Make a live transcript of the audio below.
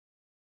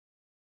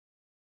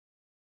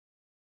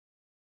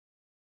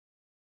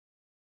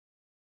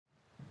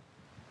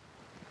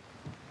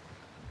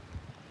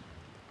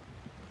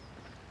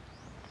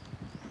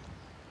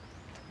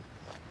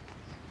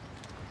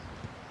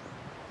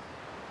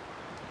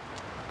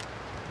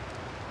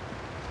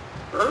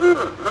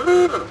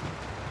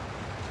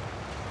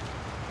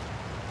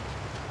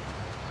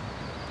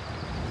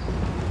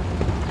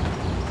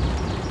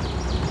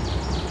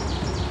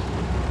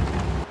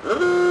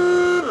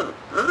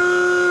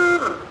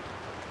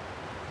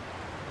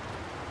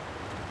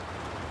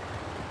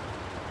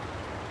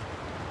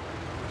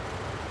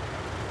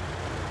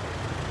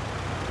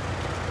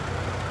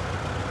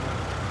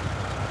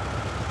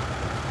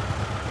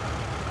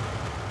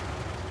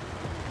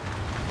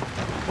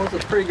What's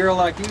a pretty girl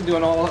like you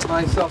doing all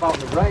by yourself out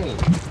in the rain?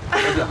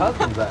 Where's your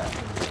husband's at?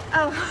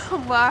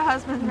 Oh, well, our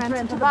husband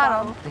rented the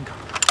bottle. They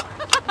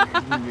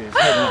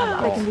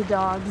can be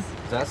dogs.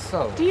 Is that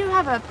so? Do you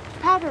have a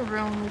powder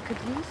room we could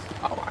use?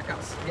 Oh, I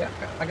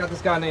got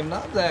this guy named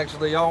Nubs,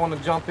 actually. Y'all want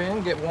to jump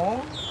in, get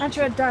warm? Aren't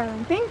you a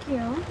darling? Thank you.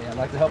 Yeah, I'd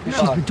like to help you.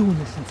 She's been doing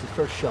this since the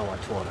first show, I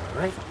told her,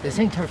 right? This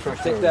ain't her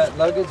first show. Take that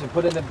luggage and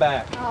put it in the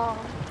back. Oh.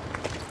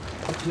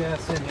 Put your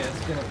ass in here.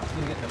 It's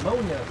gonna get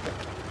pneumonia.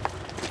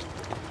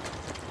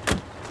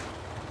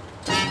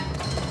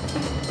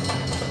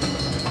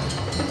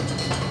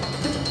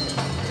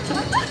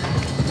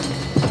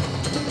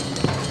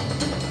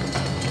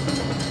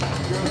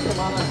 Girls, come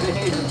on and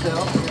behave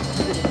yourself.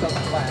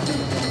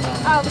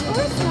 Of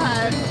course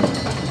not.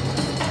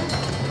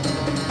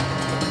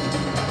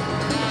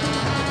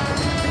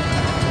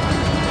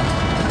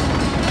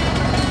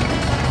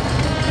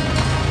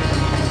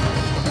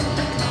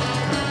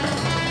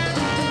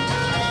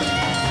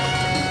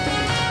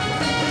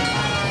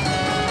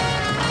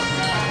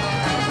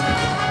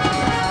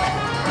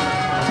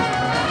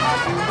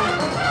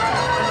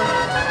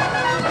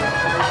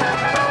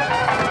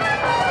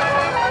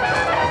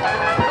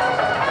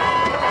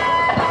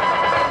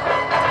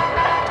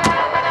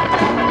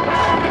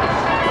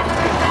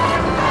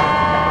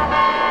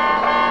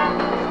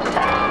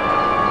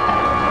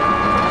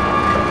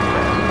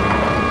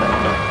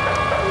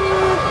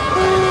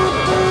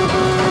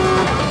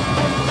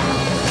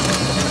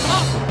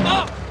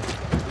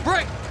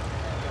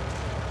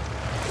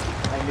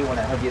 When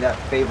I hug you that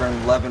favor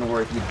in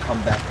Leavenworth, you'd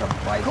come back to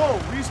bite. Cole,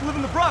 we used to live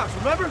in the Bronx,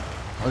 remember?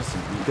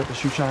 Listen, you got the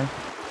shoe shine?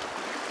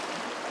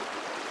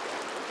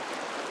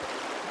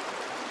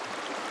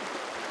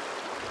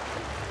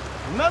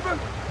 Remember?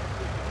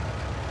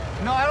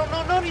 No, I don't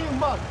know none of you,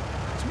 mug.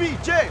 It's me,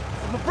 Jay,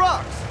 from the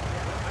Bronx.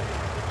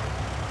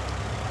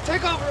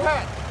 Take off your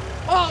hat.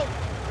 Oh!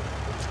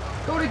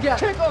 Go together.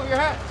 Take off your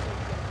hat.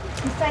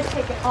 He said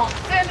take it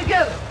off. Stand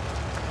together.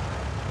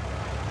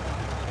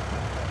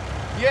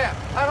 Yeah,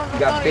 I don't know. You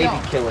got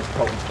baby killers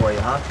potent for you,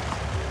 huh?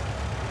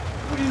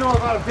 What do you know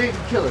about a baby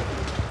killer?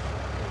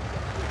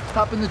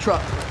 Hop in the truck.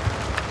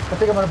 I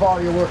think I'm gonna borrow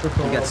your worker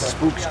for a You got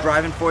spooks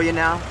driving for you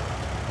now?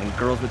 And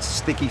girls with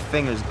sticky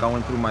fingers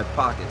going through my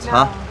pockets,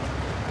 huh?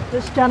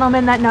 Just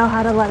gentlemen that know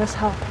how to let us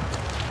help.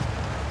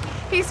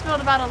 He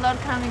spilled about a load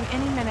coming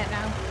any minute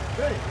now.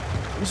 Hey,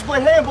 we used to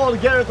play handball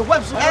together at the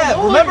Webster.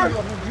 Yeah, remember?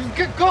 You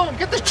get going.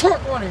 Get the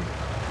truck running.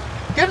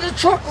 Get the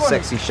truck running.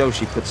 Sexy show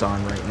she puts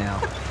on right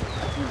now.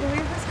 You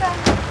believe this guy?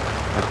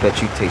 I bet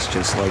you taste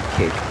just like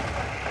cake.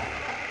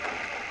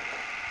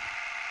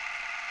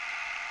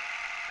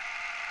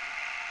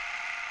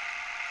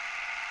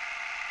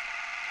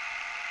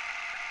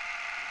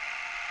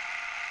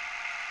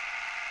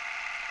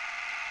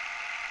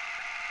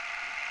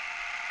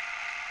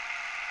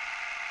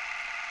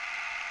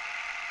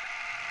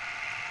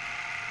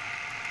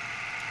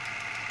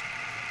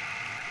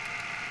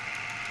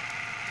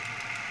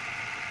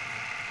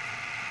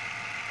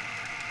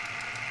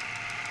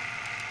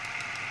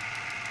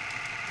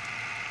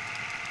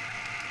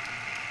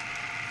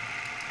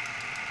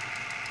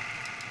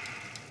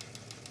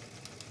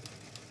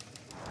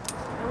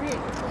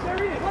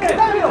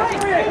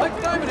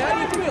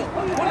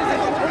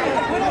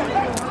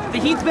 The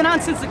heat's been on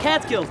since the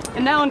Catskills,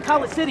 and now in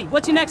College City.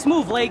 What's your next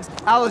move, Legs?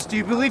 Alice, do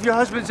you believe your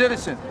husband's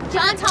innocent?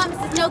 John Thomas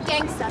is no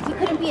gangster. He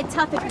couldn't be a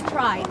tough if he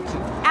tried.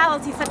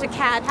 Alice, he's such a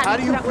cad. How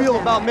do you feel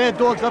about Mad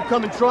Dog's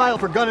upcoming trial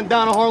for gunning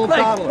down a Harlem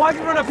toddler? Why'd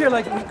you run up here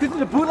like because of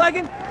the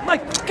bootlegging?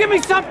 Like, give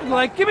me something,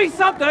 like, give me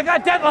something. I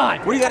got a deadline.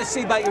 What do you got to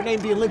say about your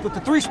name being linked with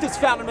the Three Sticks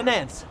fountain in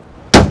Menands?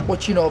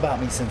 What you know about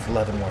me since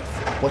Leavenworth?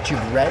 What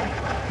you've read?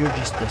 You're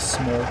just a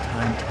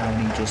small-time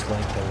townie just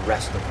like the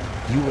rest of them.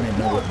 You wouldn't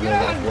know what real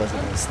life was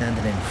if I was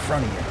standing in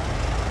front of you.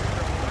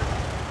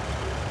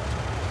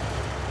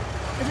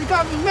 And you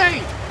got me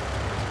made!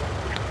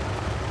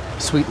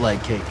 Sweet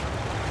leg cake.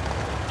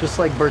 Just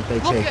like birthday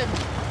cake.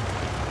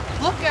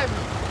 Look at me!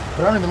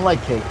 But I don't even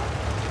like cake.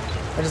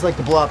 I just like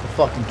to blow out the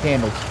fucking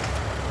candles.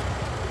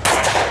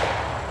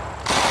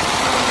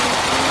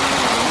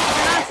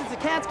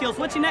 Catskills,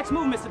 what's your next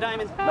move, Mr.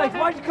 Diamond? Legs,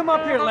 why'd you come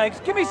up here, Legs?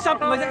 Give me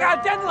something, Legs. I got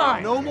a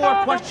deadline. No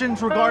more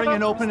questions regarding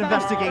an open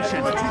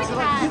investigation.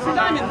 Mr.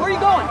 Diamond, where are you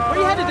going? Where are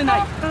you headed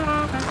tonight?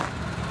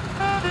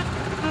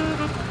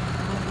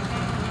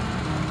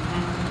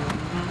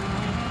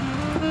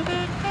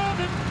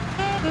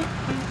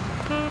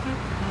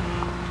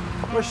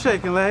 We're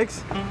shaking,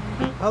 Legs.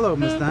 Hello,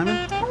 Miss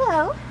Diamond.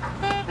 Hello.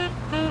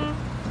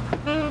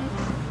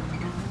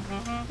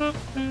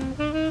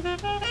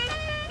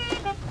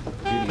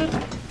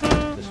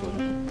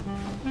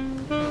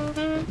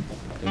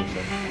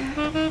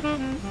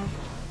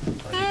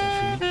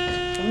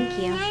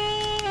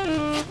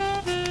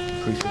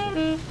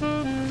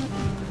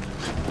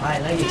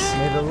 Nice.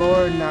 May the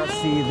Lord not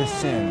see the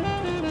sin,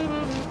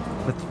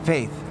 but the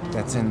faith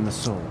that's in the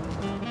soul.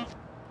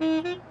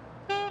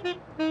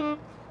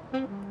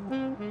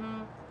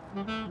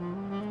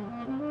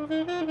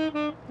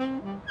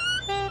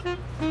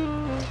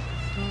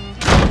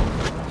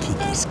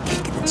 Kiki's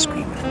kicking and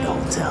screaming in the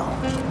hotel.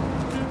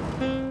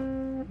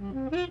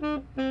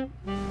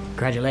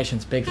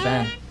 Congratulations, big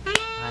fan. I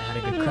had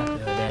a good crap the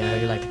other day. I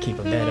heard you like to keep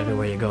a bed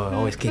everywhere you go.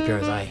 Always keep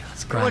yours eye.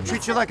 It's I want to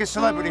treat you like a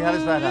celebrity. How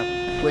does that happen?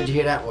 Where'd you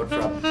hear that one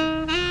from?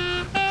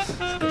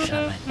 Good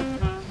shot, man.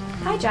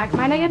 Hi, Jack.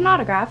 Mind I get an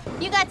autograph?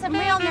 You got some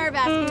real nerve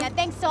asking that,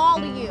 thanks to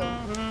all of you.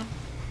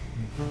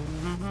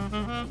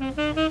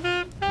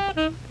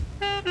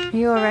 Are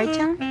you all right,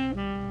 John?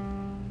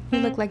 You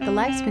look like the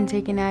life's been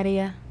taken out of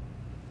you.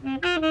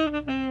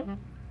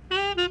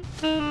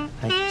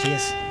 Hey,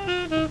 cheers.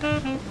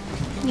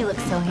 You look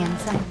so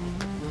handsome.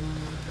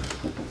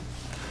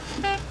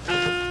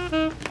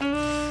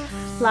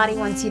 Lottie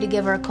wants you to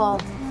give her a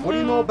call. What do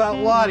you know about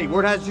Lottie?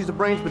 Word has she's the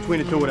brains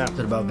between the two of them. Is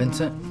it about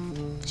Vincent?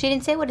 She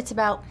didn't say what it's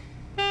about.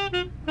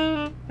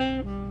 Where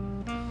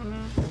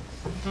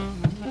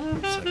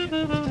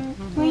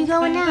are you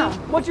going now?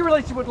 What's your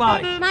relationship with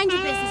Lottie? Mind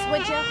your business,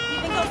 would you? You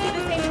think I'll see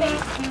the same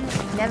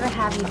thing? Never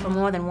have you for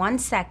more than 1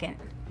 second.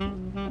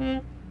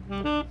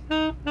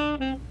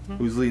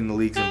 Who's leading the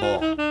leagues in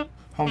ball?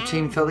 Home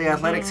team Philly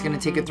Athletics gonna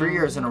take it 3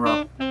 years in a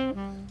row.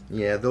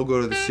 Yeah, they'll go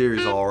to the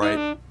series all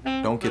right.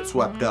 Don't get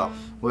swept up.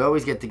 We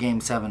always get to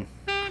Game 7.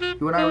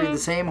 You and I read the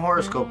same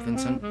horoscope,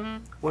 Vincent.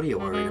 What are you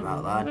worried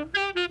about, lad?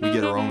 We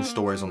get our own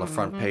stories on the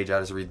front page. I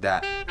just read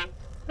that.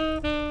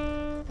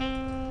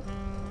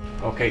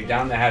 Okay,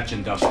 down the hatch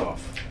and dust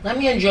off. Let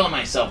me enjoy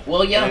myself,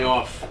 will ya? Lay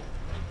off.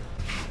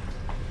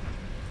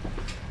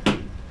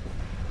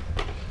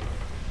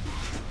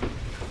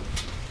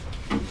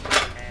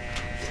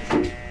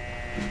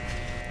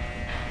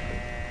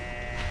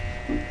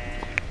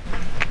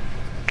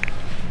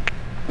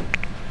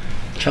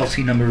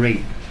 Chelsea number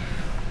 8.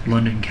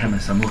 London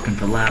chemist. I'm looking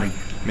for Lottie.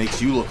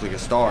 Makes you look like a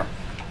star.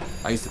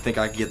 I used to think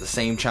I could get the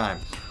same chime.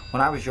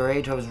 When I was your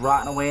age, I was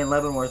rotting away in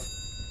Leavenworth.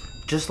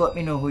 Just let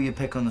me know who you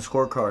pick on the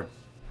scorecard.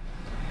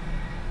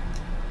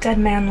 Dead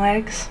man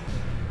legs.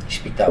 You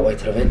speak that way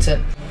to the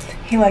Vincent?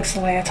 He likes the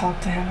way I talk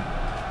to him.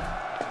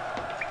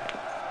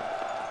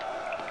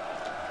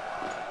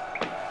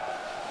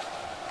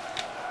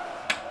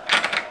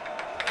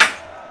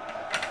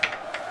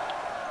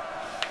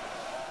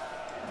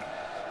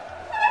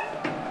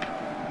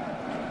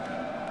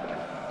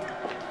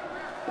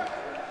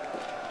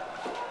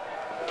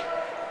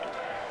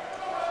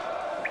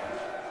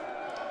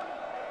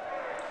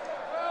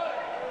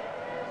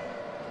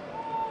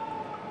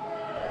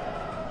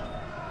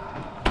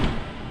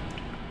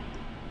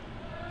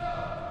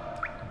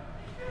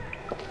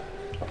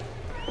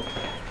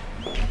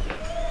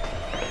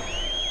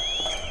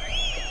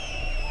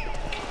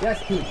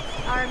 Yes, Pete.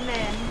 Our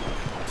men.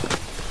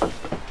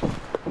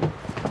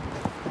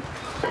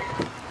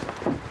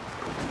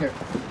 Here.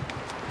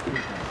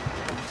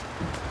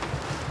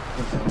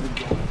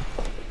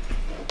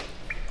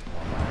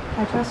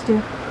 I trust you.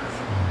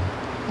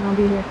 And I'll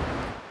be here.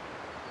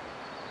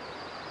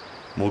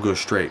 We'll go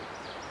straight.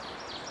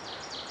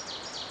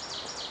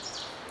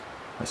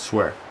 I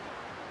swear.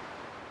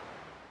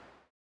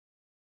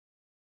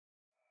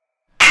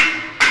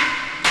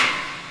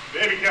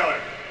 Baby killer.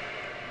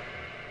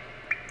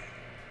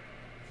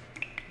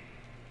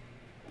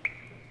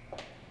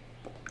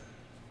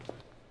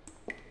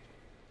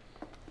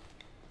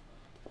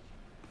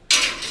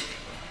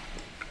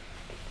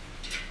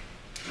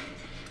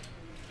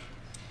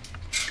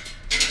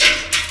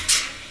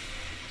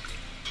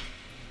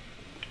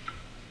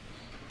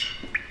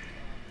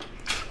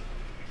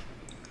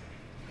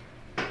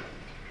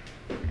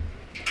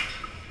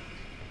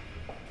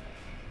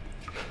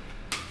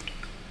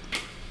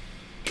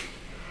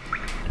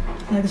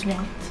 Legs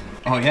walked.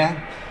 Oh, yeah?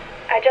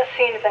 I just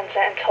seen Vincent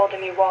and told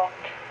him he walked.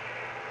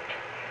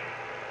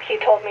 He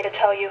told me to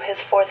tell you his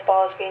 4th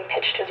ball is being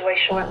pitched his way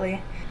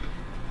shortly.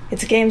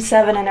 It's Game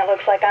 7 and it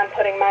looks like I'm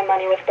putting my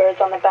money with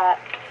birds on the bat.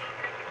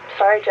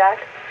 Sorry, Jack.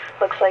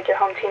 Looks like your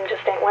home team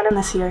just ain't winning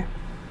this year.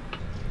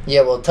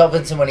 Yeah, well, tell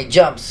Vincent when he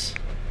jumps.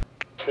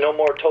 No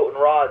more toting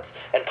rods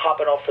and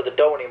popping off for the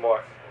dough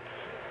anymore.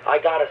 I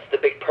got us the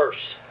big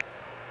purse.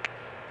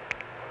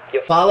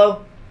 You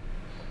follow?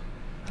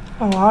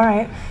 Oh, all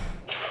right.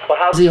 Well,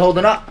 how's he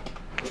holding up?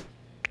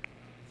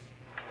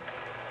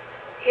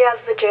 He has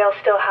the jail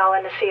still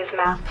howling to see his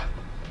map.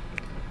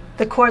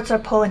 The courts are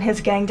pulling his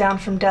gang down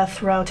from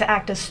death row to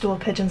act as stool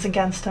pigeons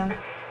against him.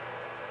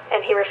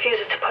 And he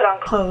refuses to put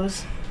on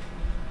clothes.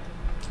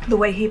 The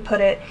way he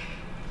put it,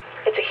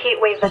 it's a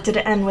heat wave that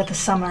didn't end with the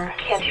summer.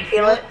 Can't you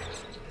feel it?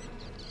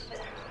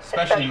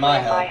 Especially my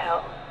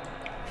hell.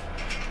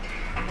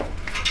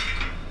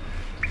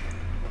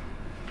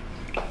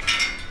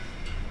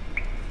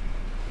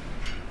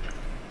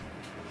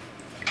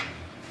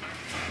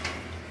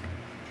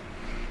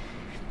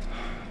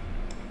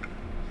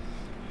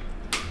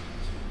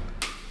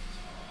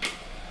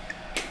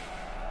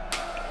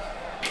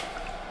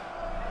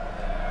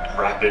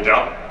 the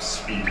jump,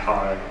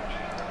 sweetheart.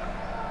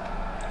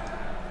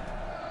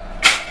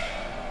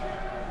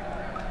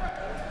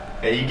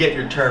 Hey, you get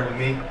your turn with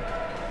me.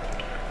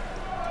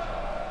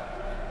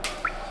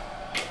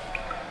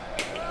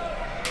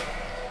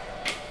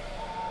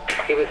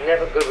 He was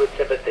never good with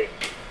sympathy.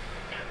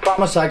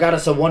 Promise I got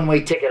us a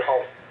one-way ticket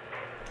home.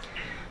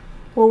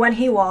 Well, when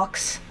he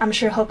walks, I'm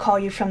sure he'll call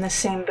you from the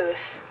same booth.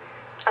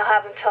 I'll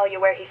have him tell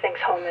you where he thinks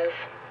home is.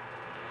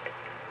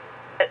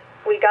 But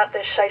we got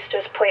this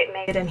shyster's plate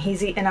made and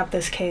he's eating up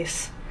this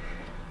case.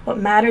 What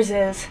matters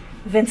is,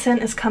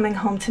 Vincent is coming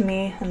home to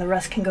me and the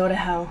rest can go to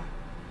hell.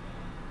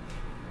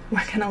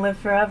 We're gonna live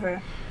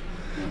forever.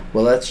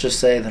 Well, let's just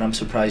say that I'm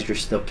surprised you're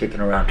still kicking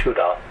around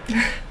 $2.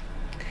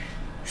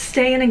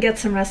 Stay in and get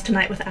some rest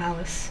tonight with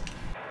Alice.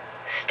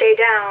 Stay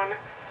down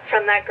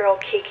from that girl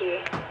Kiki.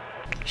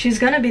 She's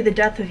gonna be the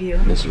death of you.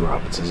 Mrs.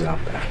 Roberts is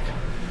out back.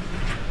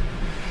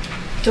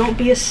 Don't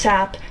be a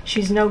sap.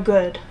 She's no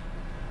good.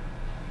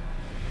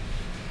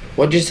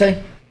 What'd you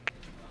say?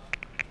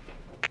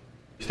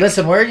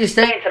 Listen, where are you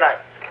staying tonight?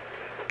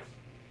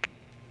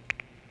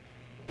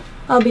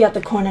 I'll be at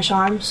the Cornish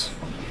Arms,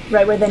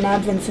 right where they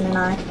nabbed Vincent and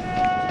I.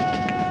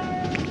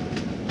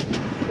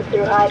 We're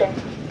through hiding.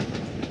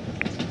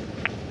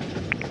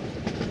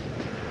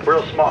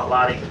 Real smart,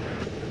 Lottie.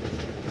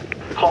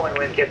 Call me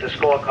when you get the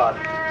scorecard.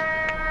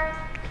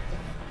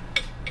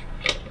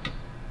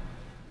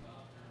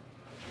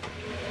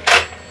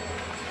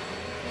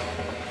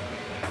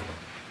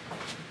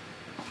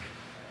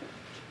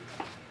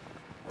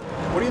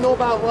 What do you know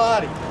about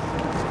Lottie?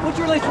 What's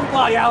your relation with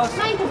Lottie, Alice?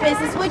 Mind your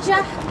business, would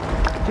ya?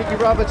 Kiki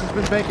Roberts has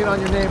been banking on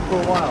your name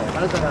for a while. How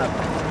does that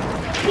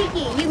happen?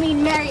 Kiki, you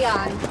mean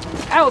Marion.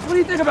 Alice, what do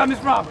you think about Miss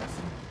Roberts?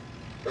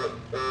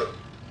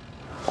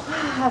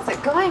 How's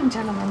it going,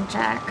 Gentleman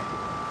Jack?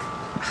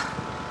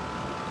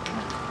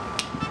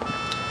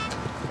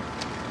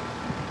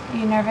 Are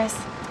you nervous?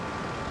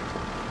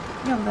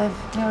 You'll live.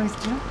 You always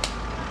do.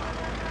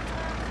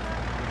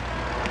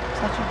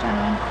 Such a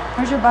gentleman.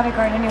 Where's your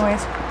bodyguard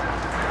anyways?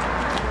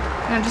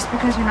 You know, just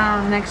because you're not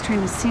on the next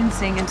train to Sing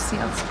Sing and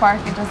Seal Spark,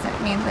 it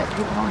doesn't mean that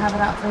people don't have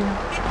it out for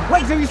you.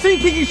 Legs, have you seen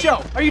Kiki's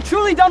show? Are you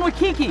truly done with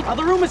Kiki? Are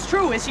the rumors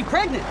true? Is she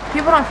pregnant?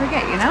 People don't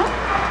forget, you know?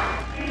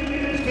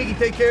 Does Kiki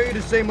take care of you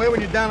the same way when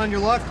you're down on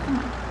your luck?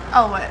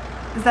 Oh, what?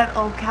 Is that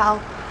old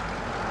Cal?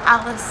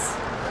 Alice?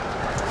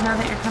 Now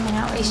that you're coming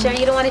out with You me. sure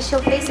you don't want to show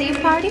face at your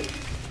party?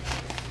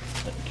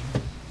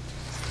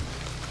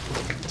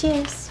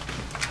 Cheers.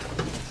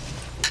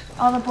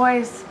 All the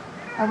boys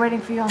are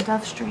waiting for you on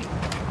Dove Street.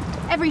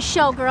 Every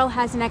showgirl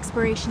has an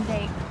expiration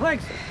date.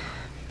 Legs.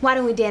 Why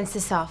don't we dance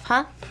this off,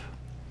 huh?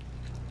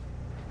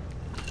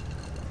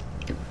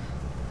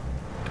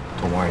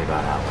 Don't worry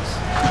about Alice.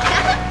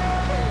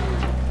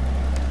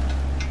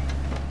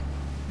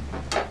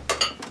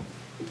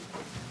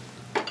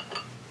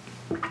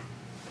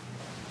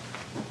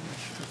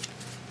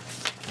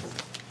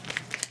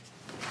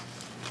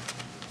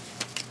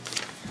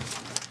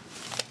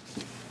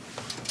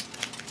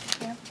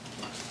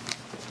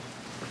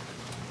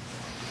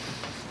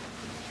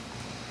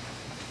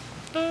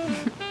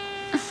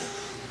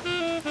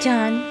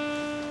 John,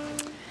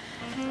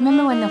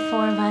 remember when the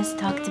four of us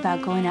talked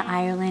about going to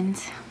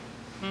Ireland?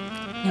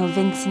 You know,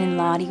 Vincent and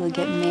Lottie would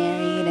get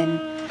married and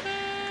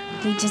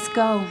we'd just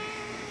go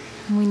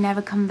and we'd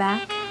never come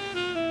back?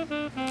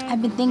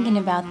 I've been thinking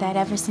about that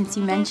ever since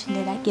you mentioned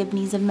it at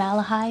Gibney's of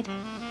Malahide.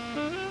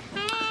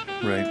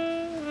 Right.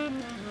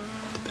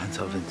 Depends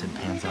how Vincent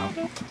pans out.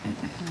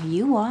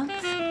 You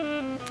walked.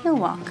 He'll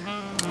walk.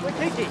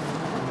 Where's Kiki?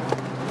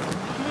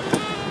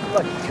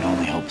 I can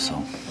only hope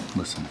so.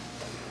 Listen,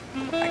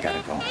 I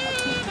gotta go.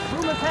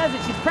 Rumors has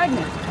it she's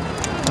pregnant.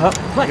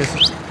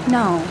 Legs.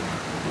 No.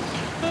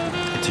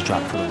 It's a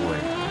drop for the lawyer.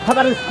 How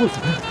about an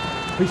exclusive?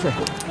 What do you say?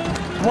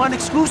 Want an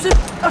exclusive?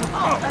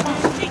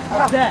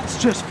 That's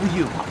just for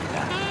you.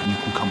 You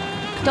can come with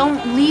me.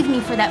 Don't leave me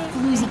for that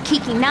floozy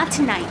Kiki, not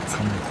tonight.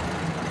 Come with me.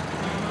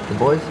 The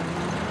boys?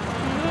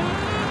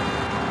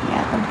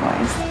 Yeah, the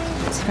boys.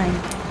 It's fine.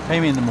 Pay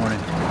me in the morning.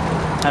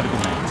 Have a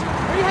good night.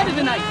 Where are you headed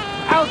tonight?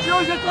 Alice, you're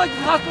always at Legs'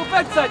 hospital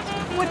bedside.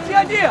 What's the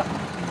idea?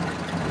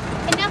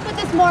 Enough with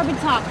this morbid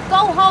talk.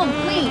 Go home,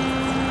 please.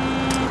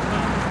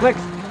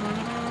 Legs.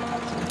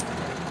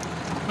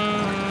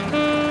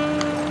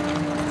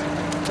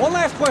 One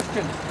last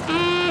question.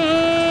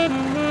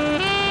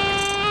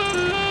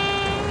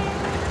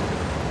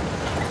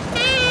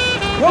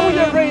 When will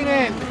your reign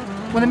end?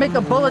 When they make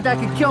a bullet that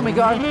can kill me,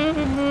 God.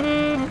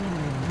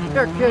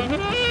 Here, kid.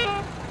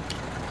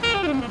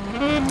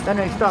 Then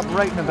they stop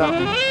writing about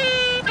me.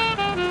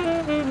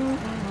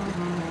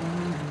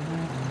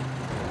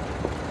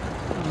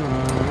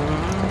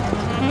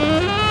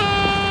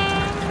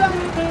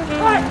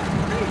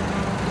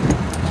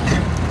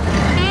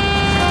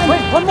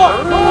 Wait, one more!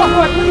 One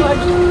more, please!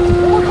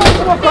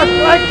 One more,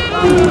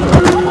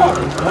 please! One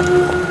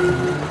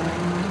more!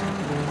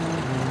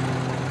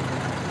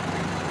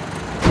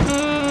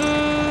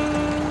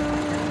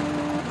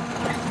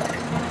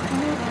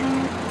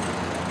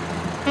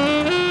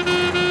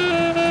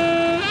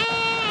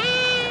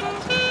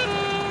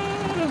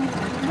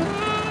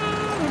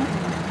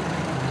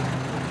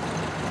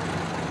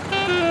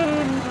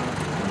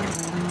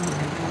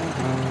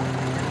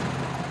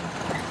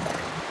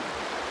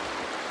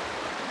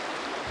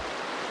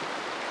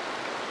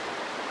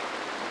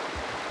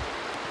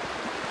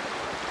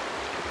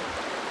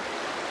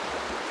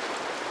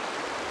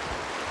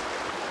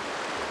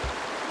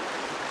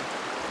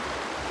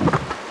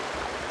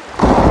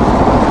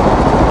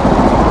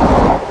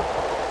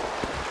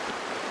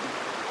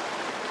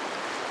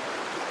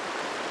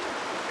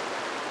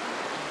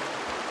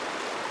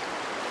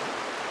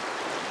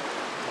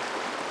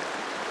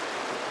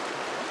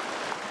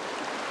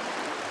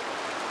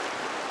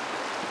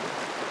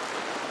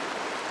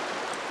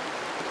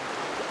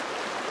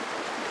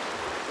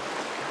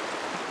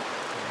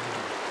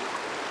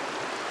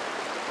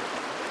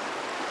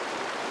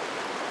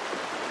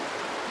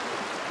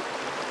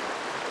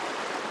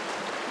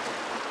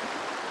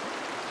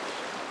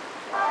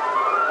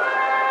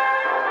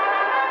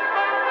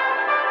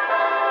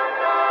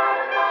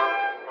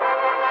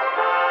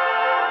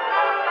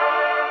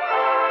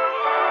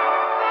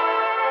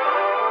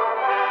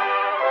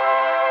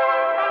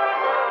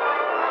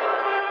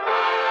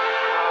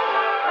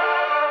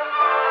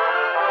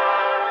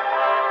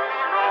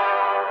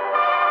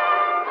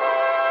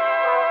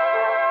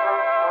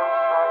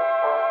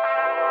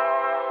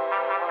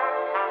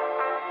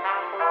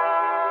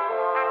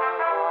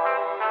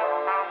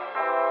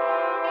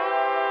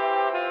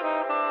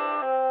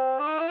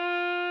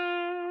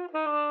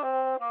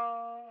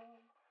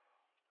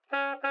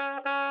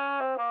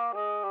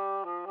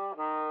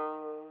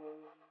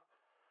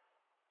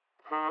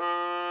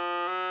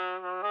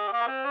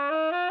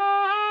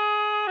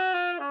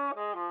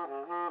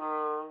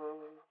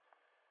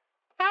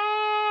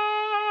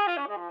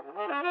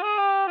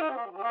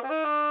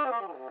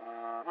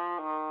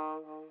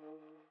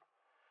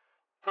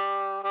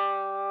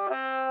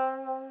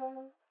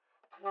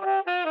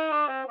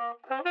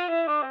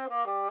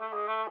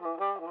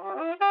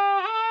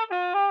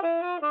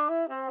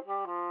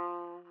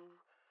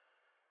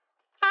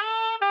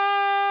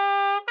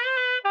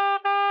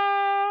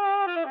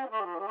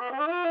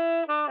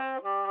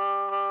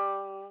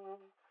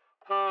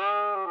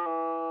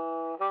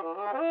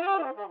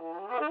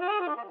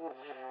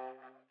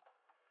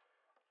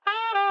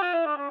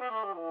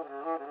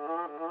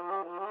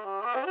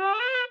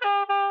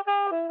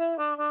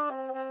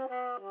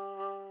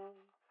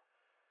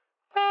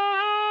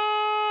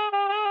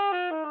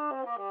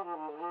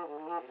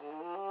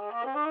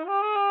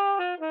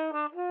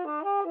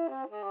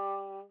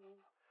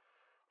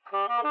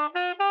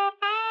 Bye.